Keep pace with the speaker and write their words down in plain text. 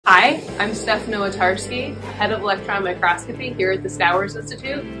Hi, I'm Steph Nowatarski, Head of Electron Microscopy here at the Stowers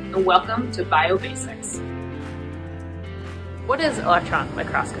Institute, and welcome to BioBasics. What is electron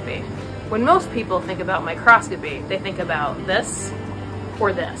microscopy? When most people think about microscopy, they think about this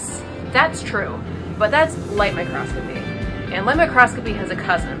or this. That's true, but that's light microscopy. And light microscopy has a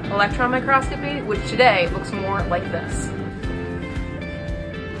cousin, electron microscopy, which today looks more like this.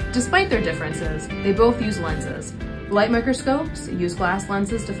 Despite their differences, they both use lenses. Light microscopes use glass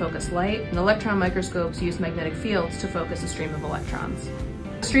lenses to focus light, and electron microscopes use magnetic fields to focus a stream of electrons.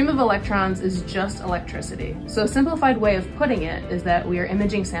 A stream of electrons is just electricity, so a simplified way of putting it is that we are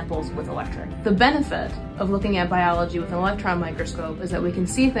imaging samples with electric. The benefit of looking at biology with an electron microscope is that we can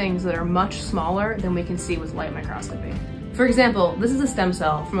see things that are much smaller than we can see with light microscopy. For example, this is a stem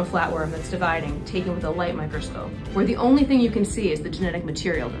cell from a flatworm that's dividing, taken with a light microscope, where the only thing you can see is the genetic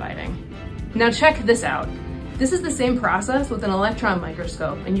material dividing. Now check this out. This is the same process with an electron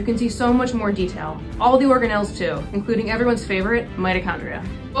microscope, and you can see so much more detail. All the organelles too, including everyone's favorite, mitochondria.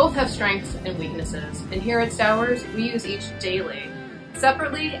 Both have strengths and weaknesses, and here at Stowers, we use each daily,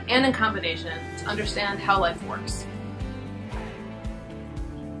 separately and in combination, to understand how life works.